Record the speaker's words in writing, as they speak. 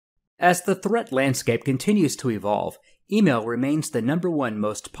As the threat landscape continues to evolve, email remains the #1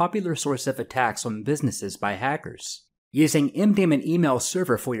 most popular source of attacks on businesses by hackers. Using MDaemon Email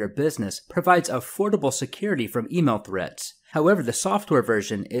Server for your business provides affordable security from email threats. However, the software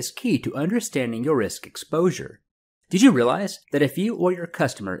version is key to understanding your risk exposure. Did you realize that if you or your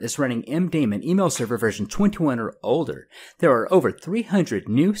customer is running MDaemon Email Server version 21 or older, there are over 300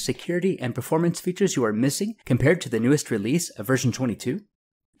 new security and performance features you are missing compared to the newest release of version 22?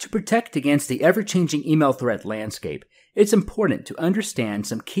 To protect against the ever-changing email threat landscape, it's important to understand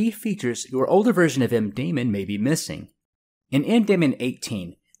some key features your older version of MDaemon may be missing. In MDaemon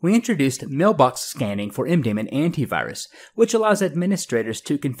 18, we introduced Mailbox Scanning for MDaemon AntiVirus, which allows administrators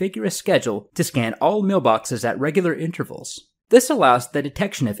to configure a schedule to scan all mailboxes at regular intervals. This allows the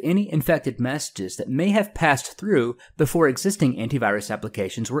detection of any infected messages that may have passed through before existing antivirus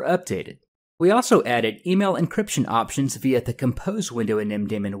applications were updated. We also added email encryption options via the Compose window in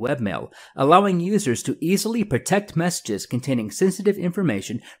MDaemon Webmail, allowing users to easily protect messages containing sensitive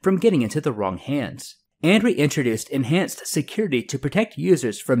information from getting into the wrong hands. And we introduced enhanced security to protect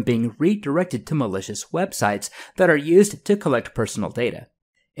users from being redirected to malicious websites that are used to collect personal data.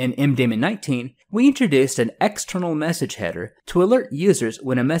 In MDaemon 19, we introduced an external message header to alert users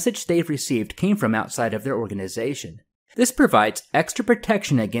when a message they've received came from outside of their organization. This provides extra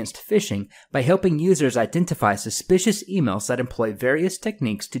protection against phishing by helping users identify suspicious emails that employ various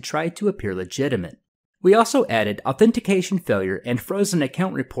techniques to try to appear legitimate. We also added authentication failure and frozen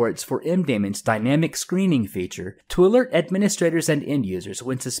account reports for MDaemon's dynamic screening feature to alert administrators and end users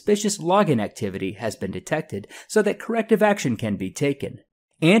when suspicious login activity has been detected so that corrective action can be taken.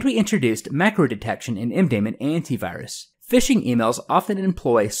 And we introduced macro detection in MDaemon AntiVirus. Phishing emails often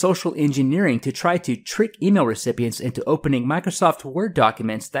employ social engineering to try to trick email recipients into opening Microsoft Word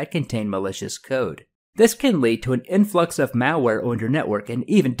documents that contain malicious code. This can lead to an influx of malware on your network and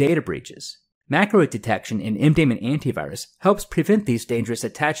even data breaches. Macro detection in MDaemon AntiVirus helps prevent these dangerous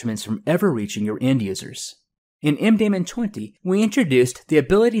attachments from ever reaching your end users. In MDaemon 20, we introduced the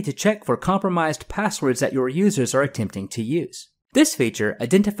ability to check for compromised passwords that your users are attempting to use. This feature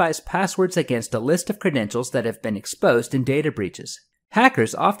identifies passwords against a list of credentials that have been exposed in data breaches.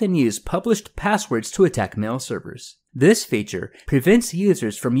 Hackers often use published passwords to attack mail servers. This feature prevents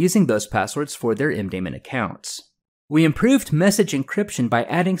users from using those passwords for their MDaemon accounts. We improved message encryption by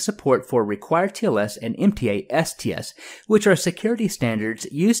adding support for Required TLS and MTA STS, which are security standards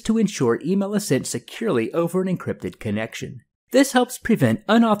used to ensure email is sent securely over an encrypted connection. This helps prevent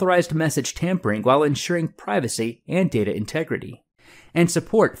unauthorized message tampering while ensuring privacy and data integrity. And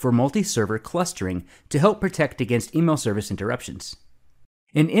support for multi-server clustering to help protect against email service interruptions.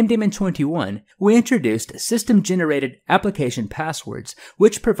 In MDaemon 21, we introduced system-generated application passwords,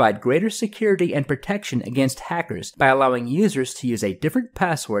 which provide greater security and protection against hackers by allowing users to use a different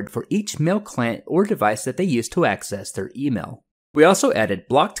password for each mail client or device that they use to access their email. We also added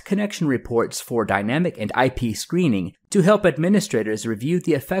blocked connection reports for dynamic and IP screening to help administrators review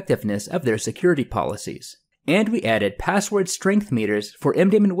the effectiveness of their security policies. And we added password strength meters for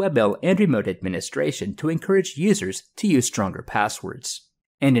MDaemon Webmail and remote administration to encourage users to use stronger passwords.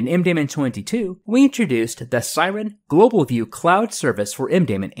 And in MDaemon 22, we introduced the Siren Global View Cloud service for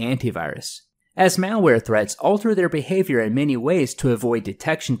MDaemon AntiVirus. As malware threats alter their behavior in many ways to avoid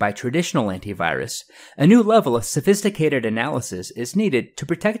detection by traditional antivirus, a new level of sophisticated analysis is needed to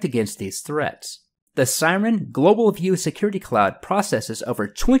protect against these threats. The Siren Global View Security Cloud processes over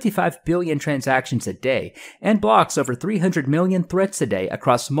 25 billion transactions a day and blocks over 300 million threats a day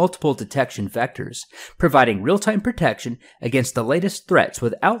across multiple detection vectors, providing real-time protection against the latest threats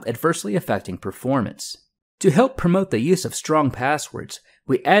without adversely affecting performance. To help promote the use of strong passwords,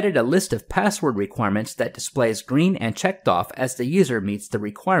 we added a list of password requirements that displays green and checked off as the user meets the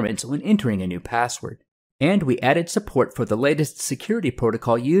requirements when entering a new password. And we added support for the latest security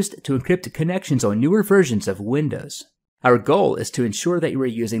protocol used to encrypt connections on newer versions of Windows. Our goal is to ensure that you are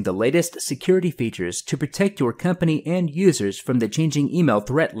using the latest security features to protect your company and users from the changing email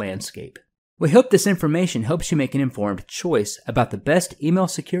threat landscape. We hope this information helps you make an informed choice about the best email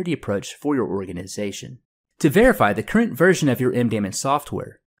security approach for your organization. To verify the current version of your MDaemon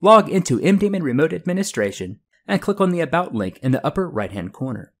software, log into MDaemon Remote Administration and click on the About link in the upper right-hand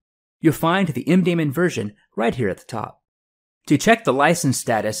corner. You'll find the MDaemon version right here at the top. To check the license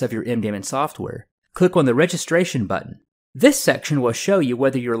status of your MDaemon software, click on the Registration button. This section will show you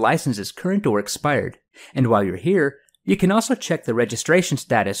whether your license is current or expired, and while you're here, you can also check the registration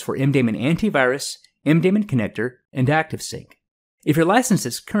status for MDaemon AntiVirus, MDaemon Connector, and ActiveSync. If your license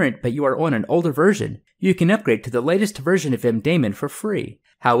is current but you are on an older version, you can upgrade to the latest version of MDaemon for free.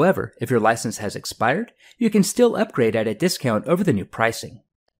 However, if your license has expired, you can still upgrade at a discount over the new pricing.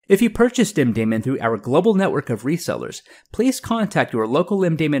 If you purchased MDaemon through our global network of resellers, please contact your local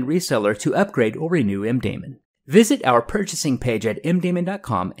MDaemon reseller to upgrade or renew MDaemon. Visit our purchasing page at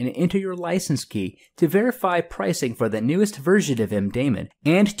mdaemon.com and enter your license key to verify pricing for the newest version of MDaemon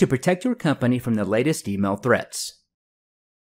and to protect your company from the latest email threats.